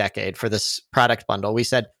this decade, for this product bundle, we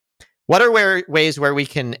said, what are ways where we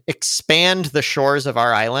can expand the shores of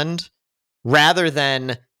our island rather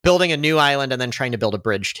than building a new island and then trying to build a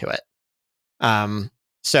bridge to it?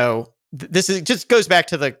 So this just goes back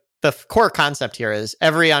to the core concept here is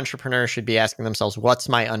every entrepreneur should be asking themselves, what's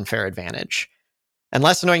my unfair advantage? And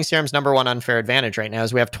Less Annoying CRM's number one unfair advantage right now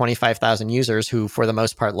is we have 25,000 users who, for the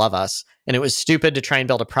most part, love us. And it was stupid to try and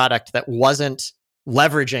build a product that wasn't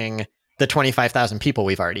leveraging the 25,000 people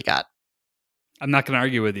we've already got. I'm not going to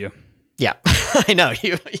argue with you. Yeah, I know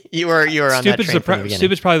you were on that train from the beginning.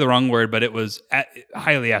 Stupid's probably the wrong word, but it was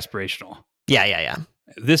highly aspirational. Yeah.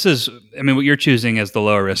 This is, what you're choosing is the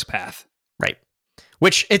lower risk path. Right.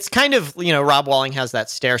 Which it's kind of, Rob Walling has that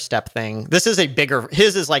stair step thing. This is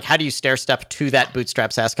his is like, how do you stair step to that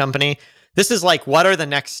bootstrap SaaS company? This is like, what are the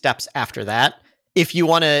next steps after that? If you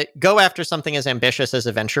want to go after something as ambitious as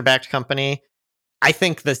a venture-backed company, I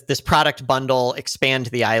think this product bundle, expand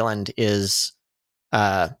the island is,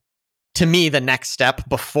 to me, the next step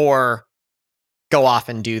before go off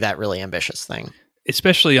and do that really ambitious thing.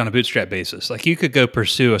 Especially on a bootstrap basis. Like you could go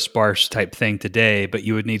pursue a Sparse type thing today, but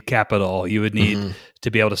you would need capital. You would need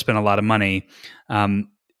to be able to spend a lot of money. What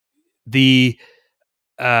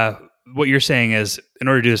you're saying is, in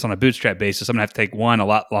order to do this on a bootstrap basis, I'm going to have to take one, a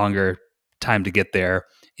lot longer time to get there.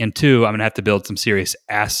 And two, I'm going to have to build some serious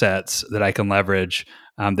assets that I can leverage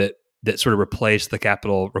that sort of replace the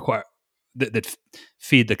capital that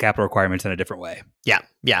feed the capital requirements in a different way.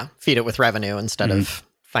 Yeah. Feed it with revenue instead of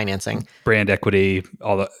financing, brand equity,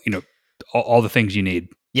 all the things you need.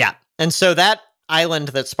 Yeah. And so that island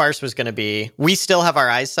that Sparse was going to be, we still have our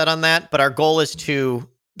eyes set on that, but our goal is to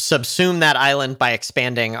subsume that island by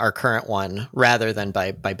expanding our current one rather than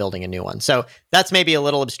by building a new one. So that's maybe a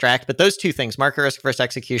little abstract, but those two things, market risk versus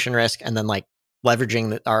execution risk, and then like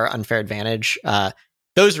leveraging our unfair advantage,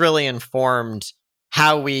 those really informed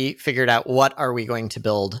how we figured out what are we going to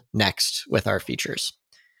build next with our features.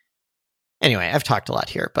 Anyway, I've talked a lot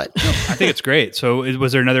here, but I think it's great. So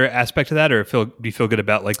was there another aspect to that, or do you feel good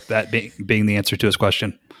about like that being the answer to his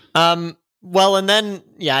question? Well, and then,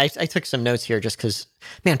 yeah, I took some notes here just because,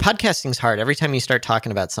 man, podcasting's hard. Every time you start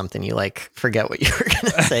talking about something, you like forget what you were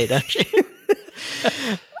going to say, don't you?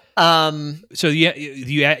 So yeah,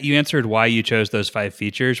 you answered why you chose those 5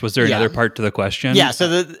 features. Was there another part to the question? Yeah.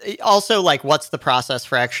 So also like, what's the process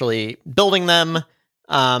for actually building them?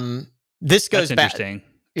 This goes that's back. Interesting.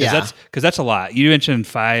 Because that's a lot. You mentioned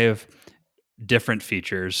 5 different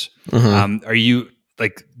features. Mm-hmm. Are you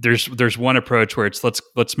like there's one approach where it's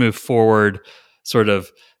let's move forward, sort of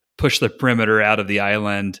push the perimeter out of the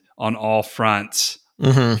island on all fronts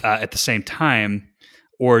at the same time,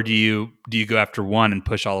 or do you go after one and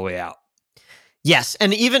push all the way out? Yes,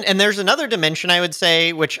 and there's another dimension I would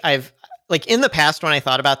say, which I've like in the past when I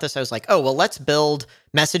thought about this, I was like, oh well, let's build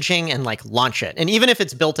messaging and like launch it, and even if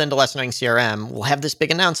it's built into Less Annoying CRM, we'll have this big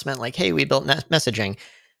announcement like, hey, we built messaging.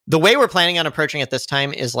 The way we're planning on approaching it this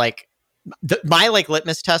time is like my like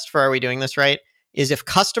litmus test for are we doing this right is if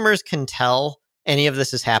customers can tell any of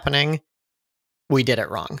this is happening, we did it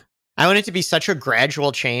wrong. I want it to be such a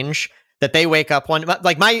gradual change that they wake up one,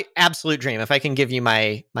 like my absolute dream, if I can give you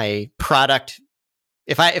my product,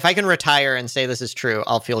 if I can retire and say this is true,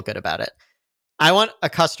 I'll feel good about it. I want a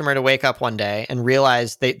customer to wake up one day and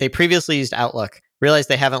realize they previously used Outlook, realize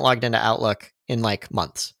they haven't logged into Outlook in like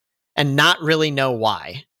months and not really know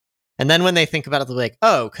why. And then when they think about it, they'll be like,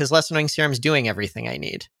 oh, because Less Annoying CRM is doing everything I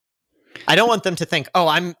need. I don't want them to think, oh,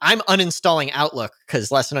 I'm uninstalling Outlook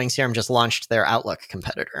because Less Annoying CRM just launched their Outlook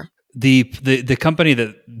competitor. The company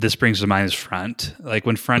that this brings to mind is Front. Like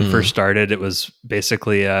when Front first started, it was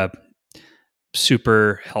basically a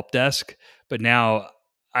super help desk. But now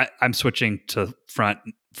I'm switching to Front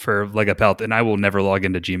for leg up health, and I will never log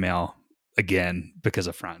into Gmail again because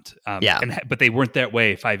of Front. But they weren't that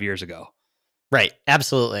way 5 years ago. Right.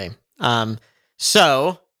 Absolutely.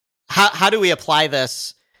 So how do we apply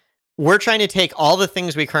this? We're trying to take all the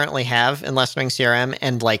things we currently have in Less Annoying CRM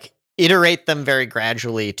and like iterate them very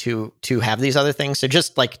gradually to have these other things. So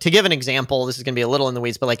just like to give an example, this is going to be a little in the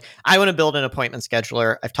weeds, but like I want to build an appointment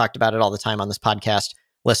scheduler. I've talked about it all the time on this podcast.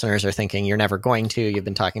 Listeners are thinking you're never going to. You've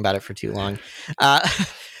been talking about it for too long.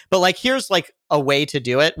 But like here's like a way to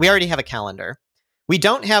do it. We already have a calendar. We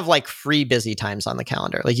don't have like free busy times on the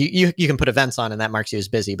calendar. Like you can put events on and that marks you as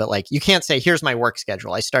busy, but like you can't say, here's my work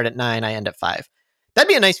schedule. I start at 9, I end at 5. That'd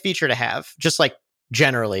be a nice feature to have, just like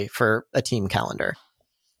generally for a team calendar.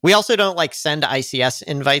 We also don't like send ICS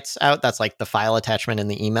invites out. That's like the file attachment in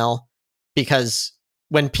the email, because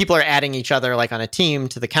when people are adding each other like on a team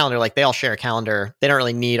to the calendar, like they all share a calendar. They don't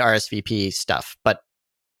really need RSVP stuff, but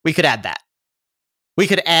we could add that. We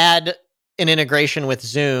could add an integration with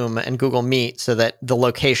Zoom and Google Meet so that the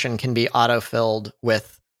location can be auto-filled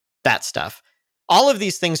with that stuff. All of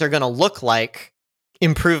these things are going to look like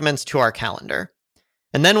improvements to our calendar.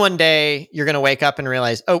 And then one day you're going to wake up and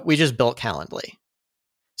realize, oh, we just built Calendly.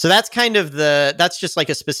 So that's kind of that's just like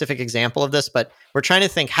a specific example of this, but we're trying to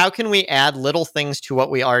think, how can we add little things to what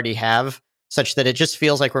we already have such that it just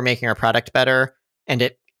feels like we're making our product better, and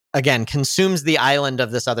it, again, consumes the island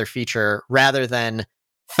of this other feature rather than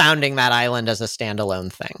founding that island as a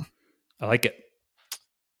standalone thing. I like it.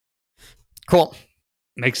 Cool.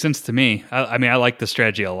 Makes sense to me. I mean, I like the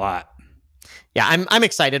strategy a lot. Yeah, I'm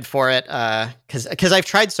excited for it because I've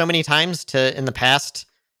tried so many times to in the past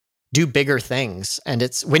do bigger things, and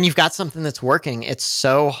it's when you've got something that's working, it's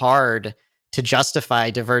so hard to justify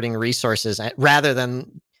diverting resources rather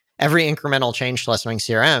than every incremental change to Less Annoying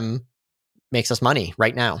CRM makes us money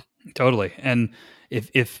right now. Totally, and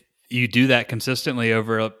if you do that consistently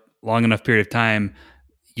over a long enough period of time,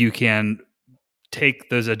 you can take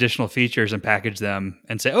those additional features and package them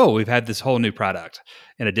and say, oh, we've had this whole new product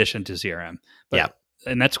in addition to CRM.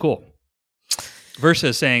 And that's cool.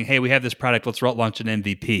 Versus saying, hey, we have this product, let's launch an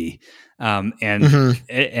MVP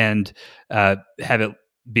and have it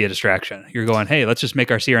be a distraction. You're going, hey, let's just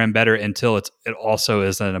make our CRM better until it also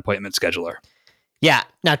is an appointment scheduler. Yeah.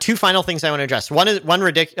 Now, 2 final things I want to address. One is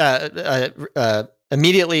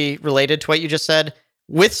immediately related to what you just said.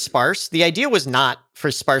 With Sparse, the idea was not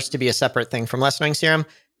for Sparse to be a separate thing from Less Annoying CRM.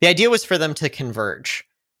 The idea was for them to converge.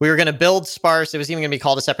 We were going to build Sparse. It was even going to be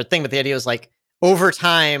called a separate thing, but the idea was like, over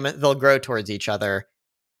time, they'll grow towards each other.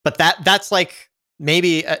 But that's like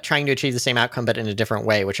maybe trying to achieve the same outcome, but in a different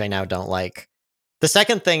way, which I now don't like. The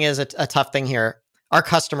second thing is a tough thing here. Our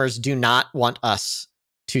customers do not want us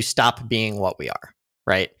to stop being what we are,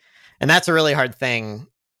 right? And that's a really hard thing.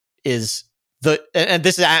 And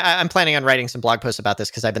this is, I'm planning on writing some blog posts about this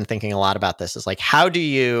because I've been thinking a lot about this. Is like, how do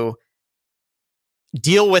you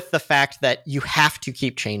deal with the fact that you have to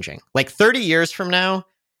keep changing. Like 30 years from now,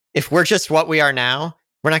 if we're just what we are now,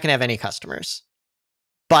 we're not going to have any customers.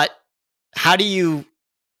 But how do you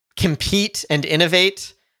compete and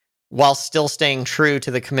innovate while still staying true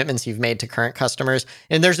to the commitments you've made to current customers?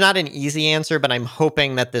 And there's not an easy answer, but I'm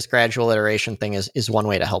hoping that this gradual iteration thing is one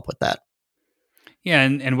way to help with that. Yeah,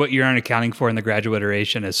 and what you aren't accounting for in the gradual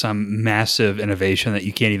iteration is some massive innovation that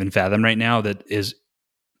you can't even fathom right now that is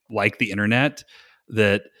like the internet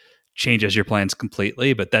that changes your plans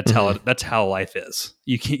completely. But that's how life is.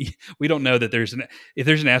 We don't know that if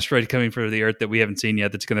there's an asteroid coming for the Earth that we haven't seen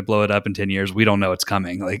yet that's going to blow it up in 10 years, we don't know it's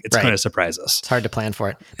coming. Like it's going to surprise us. It's hard to plan for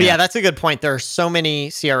it. But yeah, that's a good point. There are so many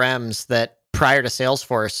CRMs that prior to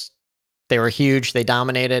Salesforce, they were huge, they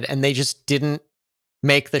dominated, and they just didn't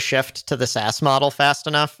make the shift to the SaaS model fast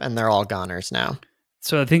enough, and they're all goners now.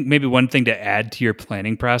 So I think maybe one thing to add to your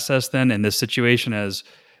planning process then in this situation is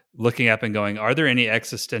looking up and going, are there any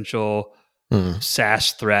existential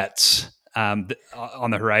SaaS threats on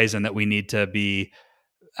the horizon that we need to be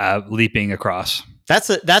leaping across? That's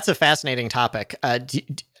a fascinating topic.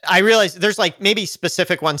 I realize there's like maybe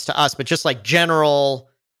specific ones to us, but just like general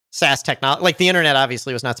SaaS technology, like the internet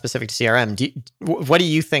obviously was not specific to CRM. What do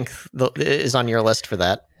you think is on your list for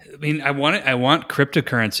that? I mean, I want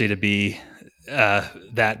cryptocurrency to be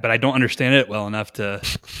that, but I don't understand it well enough to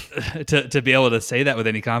be able to say that with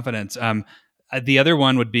any confidence. The other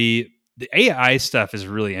one would be the AI stuff is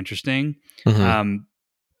really interesting,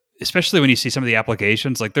 especially when you see some of the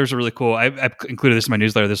applications. Like there's a really cool. I've included this in my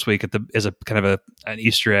newsletter this week as a kind of an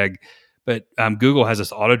Easter egg. But Google has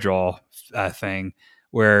this auto draw thing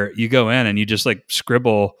where you go in and you just like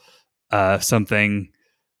scribble something.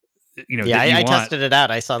 I tested it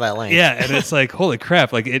out. I saw that link. Yeah, and it's like, holy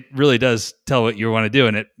crap! Like it really does tell what you want to do,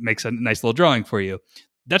 and it makes a nice little drawing for you.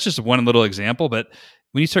 That's just one little example, but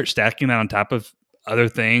when you start stacking that on top of other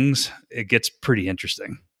things, it gets pretty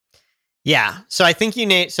interesting. Yeah. So I think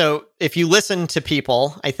so if you listen to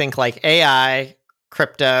people, I think like AI,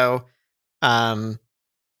 crypto,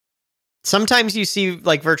 sometimes you see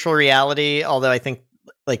like virtual reality, although I think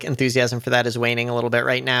like enthusiasm for that is waning a little bit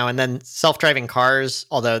right now. And then self-driving cars,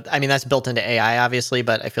 although I mean that's built into AI obviously,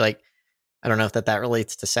 but I feel like I don't know if that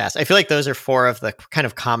relates to SaaS. I feel like those are four of the kind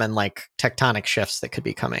of common like tectonic shifts that could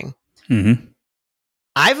be coming.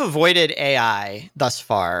 I've avoided AI thus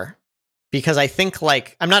far because I think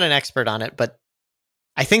like I'm not an expert on it, but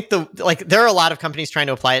I think there are a lot of companies trying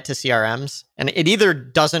to apply it to CRMs, and it either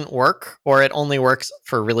doesn't work or it only works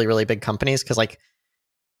for really, really big companies. Because like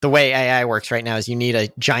the way AI works right now is you need a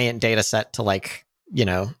giant data set to like,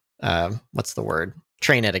 what's the word?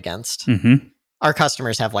 Train it against. Our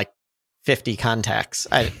customers have like 50 contacts.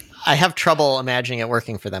 I have trouble imagining it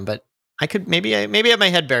working for them, but I could maybe have my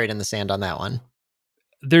head buried in the sand on that one.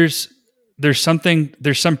 There's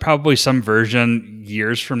probably some version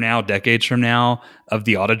years from now, decades from now, of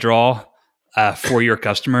the auto draw for your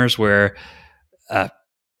customers where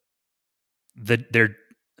the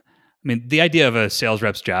idea of a sales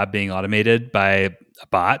rep's job being automated by a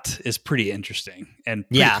bot is pretty interesting and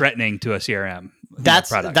pretty threatening to a CRM.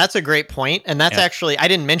 That's a great point. And that's actually, I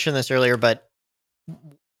didn't mention this earlier, but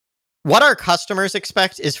what our customers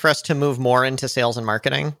expect is for us to move more into sales and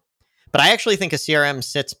marketing. But I actually think a CRM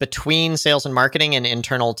sits between sales and marketing and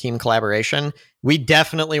internal team collaboration. We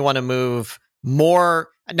definitely want to move more.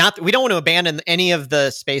 We don't want to abandon any of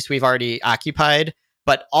the space we've already occupied,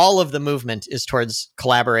 but all of the movement is towards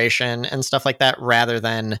collaboration and stuff like that, rather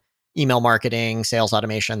than email marketing, sales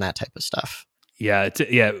automation, that type of stuff. Yeah,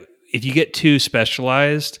 if you get too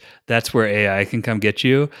specialized, that's where AI can come get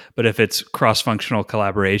you. But if it's cross-functional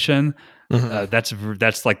collaboration,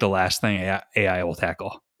 that's like the last thing AI will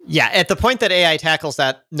tackle. Yeah, at the point that AI tackles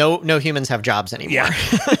that, no humans have jobs anymore.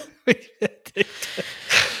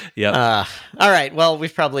 Yeah. All right. Well,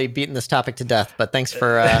 we've probably beaten this topic to death, but thanks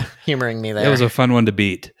for humoring me there. It was a fun one to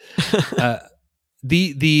beat. The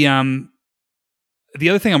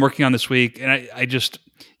other thing I'm working on this week, and I just,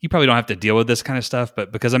 you probably don't have to deal with this kind of stuff,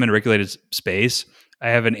 but because I'm in a regulated space, I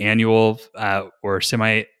have an annual or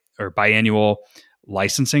biannual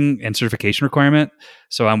licensing and certification requirement.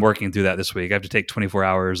 So I'm working through that this week. I have to take 24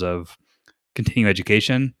 hours of continuing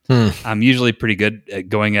education. I'm usually pretty good at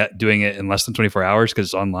doing it in less than 24 hours because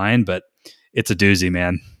it's online, but it's a doozy,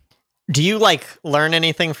 man. Do you like learn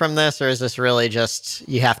anything from this, or is this really just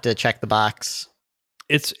you have to check the box?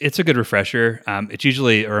 It's a good refresher. It's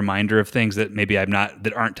usually a reminder of things that maybe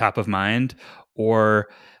that aren't top of mind, or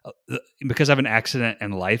because I have an accident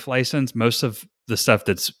and life license, most of the stuff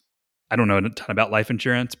I don't know a ton about life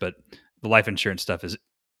insurance, but the life insurance stuff is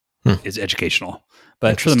is educational.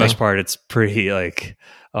 But for the most part, it's pretty like,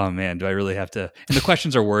 oh man, do I really have to? And the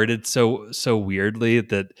questions are worded so weirdly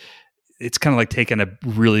that it's kind of like taking a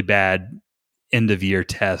really bad end of year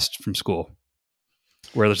test from school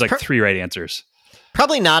where there's like 3 right answers.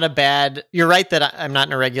 Probably not a bad. You're right that I'm not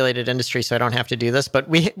in a regulated industry, so I don't have to do this. But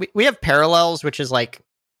we have parallels, which is like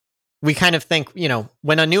we kind of think,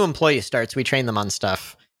 when a new employee starts, we train them on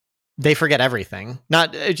stuff. They forget everything.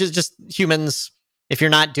 Not just humans. If you're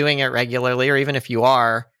not doing it regularly, or even if you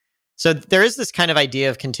are. So there is this kind of idea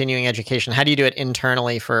of continuing education. How do you do it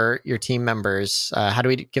internally for your team members? How do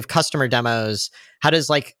we give customer demos? How does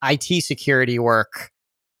like IT security work?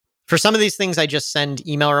 For some of these things, I just send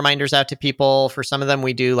email reminders out to people. For some of them,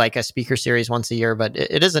 we do like a speaker series once a year, but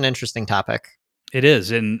it is an interesting topic. It is.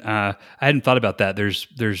 And I hadn't thought about that.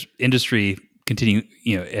 There's industry continuing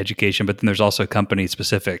education, but then there's also company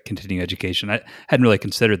specific continuing education. I hadn't really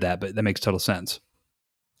considered that, but that makes total sense.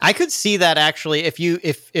 I could see that actually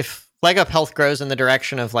if Leg Up Health grows in the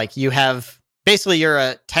direction of like you're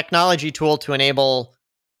a technology tool to enable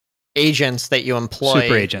agents that you employ.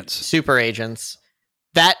 Super agents.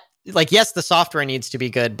 That like, yes, the software needs to be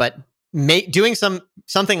good, but doing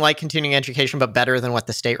something like continuing education, but better than what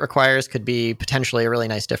the state requires could be potentially a really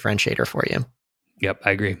nice differentiator for you. Yep. I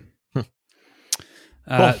agree.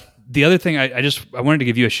 Cool. The other thing I wanted to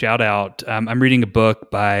give you a shout out. I'm reading a book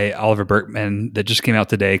by Oliver Burkeman that just came out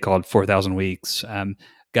today called 4,000 Weeks.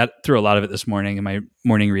 Got through a lot of it this morning in my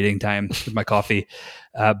morning reading time with my coffee.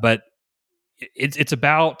 But it's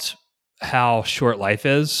about how short life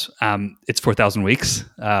is. It's 4,000 weeks.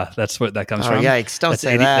 That's what that comes from. Yikes, don't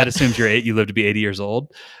say that. That assumes you live to be 80 years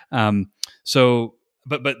old. I want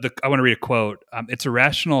to read a quote. It's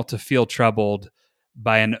irrational to feel troubled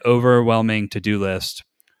by an overwhelming to-do list.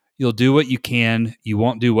 You'll do what you can, you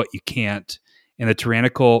won't do what you can't, and the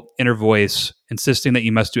tyrannical inner voice insisting that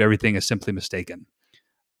you must do everything is simply mistaken.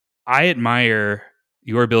 I admire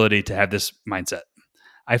your ability to have this mindset.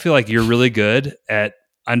 I feel like you're really good at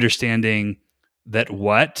understanding that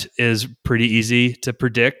what is pretty easy to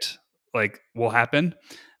predict, like will happen,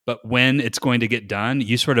 but when it's going to get done,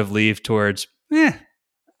 you sort of leave towards,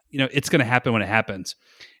 it's going to happen when it happens,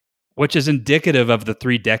 which is indicative of the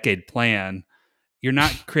 3-decade plan. You're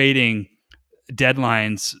not creating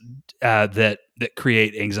deadlines that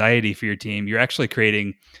create anxiety for your team. You're actually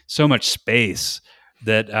creating so much space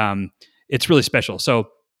that it's really special. So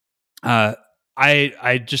I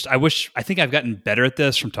think I've gotten better at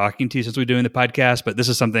this from talking to you since we're doing the podcast, but this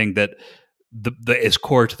is something that is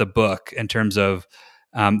core to the book in terms of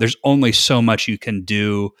there's only so much you can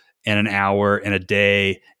do in an hour, in a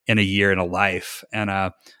day, in a year, in a life. And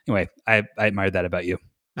anyway, I admire that about you.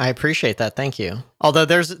 I appreciate that. Thank you. Although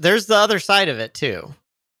there's the other side of it too,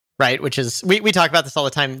 right? Which is, we talk about this all the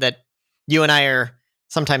time, that you and I are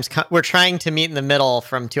sometimes, we're trying to meet in the middle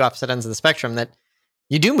from two opposite ends of the spectrum, that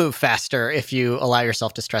you do move faster if you allow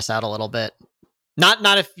yourself to stress out a little bit. Not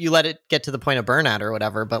if you let it get to the point of burnout or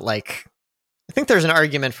whatever, but like, I think there's an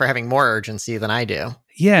argument for having more urgency than I do.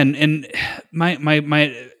 Yeah. And my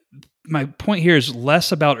point here is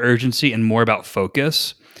less about urgency and more about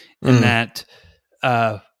focus. In that,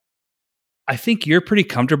 I think you're pretty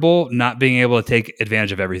comfortable not being able to take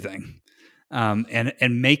advantage of everything,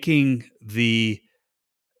 and making the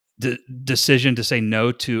decision to say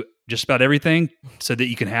no to just about everything, so that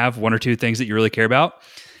you can have one or two things that you really care about.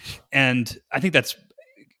 And I think that's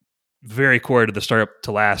very core to the startup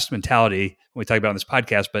to last mentality when we talk about on this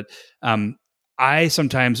podcast. But I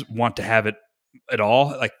sometimes want to have it at all.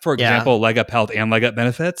 Like, for example, Leg Up Health and Leg Up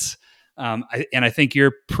Benefits. I think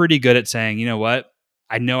you're pretty good at saying, you know what,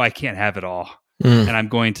 I know I can't have it all. And I'm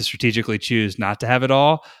going to strategically choose not to have it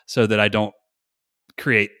all so that I don't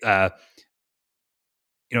create,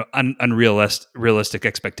 unrealistic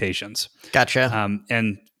expectations. Gotcha.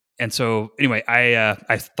 And so anyway,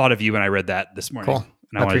 I thought of you when I read that this morning. Cool.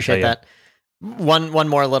 And I appreciate that. One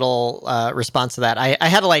more little response to that. I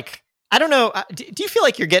had I don't know. Do you feel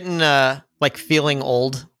like you're getting feeling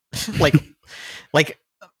old? like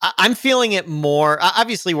I'm feeling it more.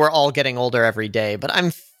 Obviously, we're all getting older every day, but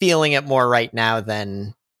I'm feeling it more right now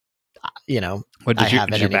than What did I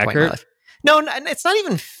have at your any back point in my hurt? life. No, it's not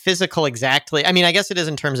even physical exactly. I mean, I guess it is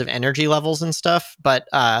in terms of energy levels and stuff, but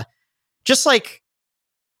just like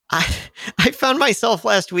I found myself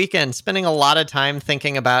last weekend spending a lot of time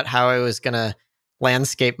thinking about how I was going to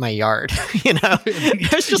landscape my yard.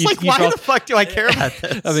 It's just why the fuck do I care about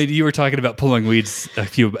this? I mean, you were talking about pulling weeds a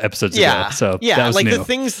few episodes ago. So that was new.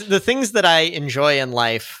 the things that I enjoy in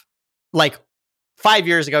life, like 5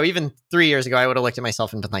 years ago, even 3 years ago, I would have looked at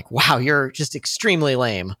myself and been like, wow, you're just extremely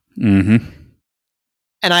lame. Mm-hmm.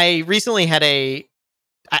 And I recently had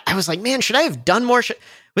I was like, man, should I have done more?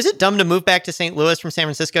 Was it dumb to move back to St. Louis from San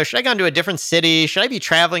Francisco? Should I gone to a different city? Should I be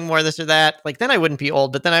traveling more, this or that? Like, then I wouldn't be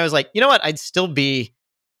old. But then I was like, you know what? I'd still be,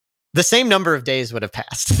 the same number of days would have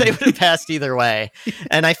passed. They would have passed either way.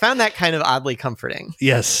 And I found that kind of oddly comforting.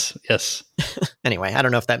 Yes. Anyway, I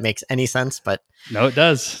don't know if that makes any sense, but no, it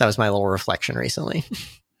does. That was my little reflection recently.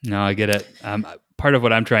 No, I get it. Part of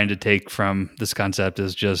what I'm trying to take from this concept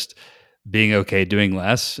is just being okay doing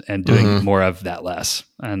less and doing more of that less.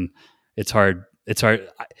 And it's hard.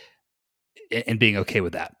 And being okay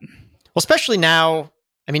with that. Well, especially now,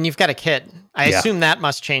 I mean, you've got a kid. I assume that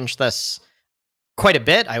must change this quite a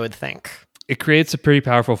bit, I would think. It creates a pretty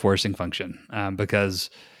powerful forcing function because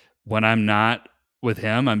when I'm not with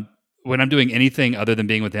him, when I'm doing anything other than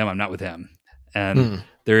being with him, I'm not with him. And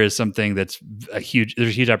there is something there's a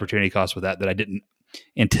huge opportunity cost with that I didn't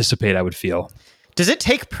anticipate I would feel. Does it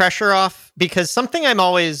take pressure off? Because something I'm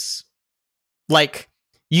always like,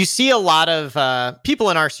 you see a lot of people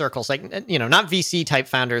in our circles, like, not VC type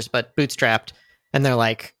founders, but bootstrapped. And they're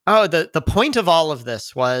like, oh, the point of all of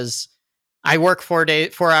this was I work 4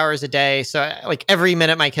 hours a day. So like every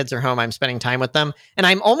minute my kids are home, I'm spending time with them. And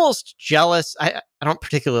I'm almost jealous. I don't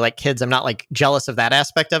particularly like kids. I'm not like jealous of that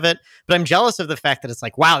aspect of it, but I'm jealous of the fact that it's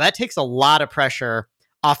like, wow, that takes a lot of pressure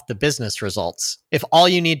off the business results. If all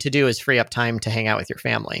you need to do is free up time to hang out with your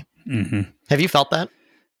family. Mm-hmm. Have you felt that?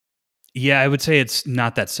 Yeah, I would say it's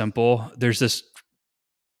not that simple. There's this,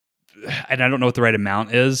 and I don't know what the right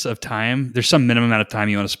amount is of time. There's some minimum amount of time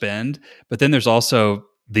you want to spend, but then there's also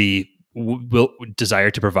the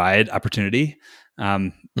desire to provide opportunity.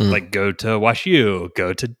 Like go to WashU,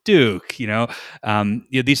 go to Duke,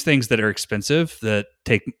 these things that are expensive that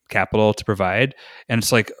take capital to provide. And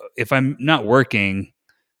it's like, if I'm not working,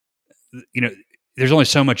 there's only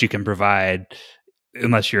so much you can provide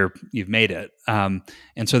unless you've made it. And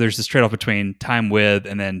so there's this trade-off between time with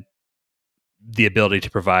and then the ability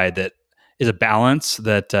to provide that is a balance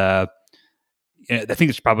that I think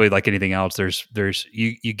it's probably like anything else. There's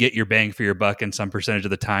you get your bang for your buck in some percentage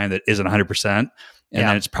of the time that isn't 100%, and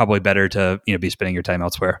then it's probably better to be spending your time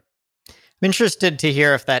elsewhere. I'm interested to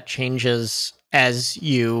hear if that changes as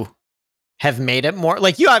you have made it more.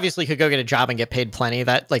 Like, you obviously could go get a job and get paid plenty.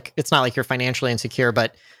 That, like, it's not like you're financially insecure,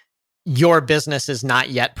 but your business is not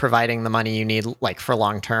yet providing the money you need, like, for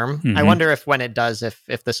long term. Mm-hmm. I wonder if when it does,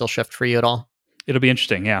 if this will shift for you at all. It'll be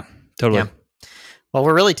interesting. Yeah, totally. Yeah. Well,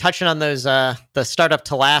 we're really touching on those the startup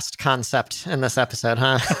to last concept in this episode,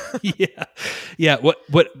 huh? Yeah.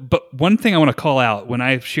 But one thing I want to call out, when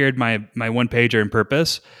I shared my one pager in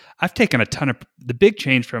Purpose, I've taken a ton of the big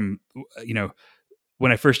change from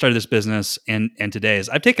when I first started this business and today is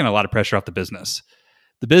I've taken a lot of pressure off the business.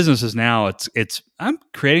 The business is now it's I'm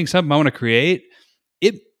creating something I want to create.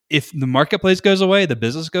 If the marketplace goes away, the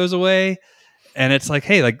business goes away. And it's like,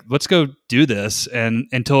 hey, like, let's go do this. And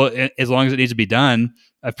as long as it needs to be done,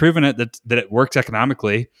 I've proven it that it works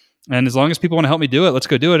economically. And as long as people want to help me do it, let's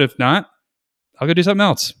go do it. If not, I'll go do something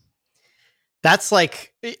else. That's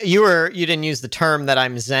like, you didn't use the term that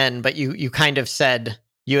I'm Zen, but you kind of said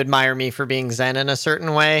you admire me for being Zen in a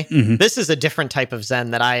certain way. Mm-hmm. This is a different type of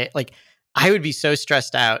Zen that I would be so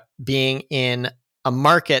stressed out being in a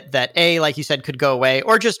market that, like you said, could go away,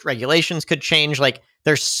 or just regulations could change. Like,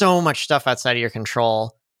 there's so much stuff outside of your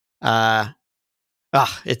control. It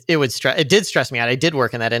did stress me out. I did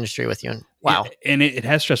work in that industry with you, and wow. Yeah, and it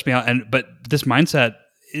has stressed me out. But this mindset,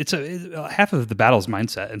 it's half of the battle is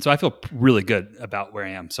mindset, and so I feel really good about where I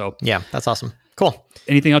am. So yeah, that's awesome. Cool.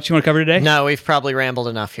 Anything else you want to cover today? No, we've probably rambled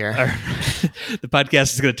enough here. The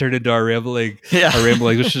podcast is going to turn into our rambling. Yeah. Our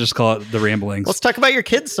ramblings. We should just call it the ramblings. Let's talk about your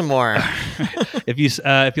kids some more. If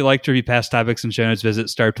you like to review past topics and show notes, visit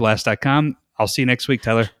startuptolast.com. I'll see you next week,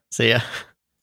 Tyler. See ya.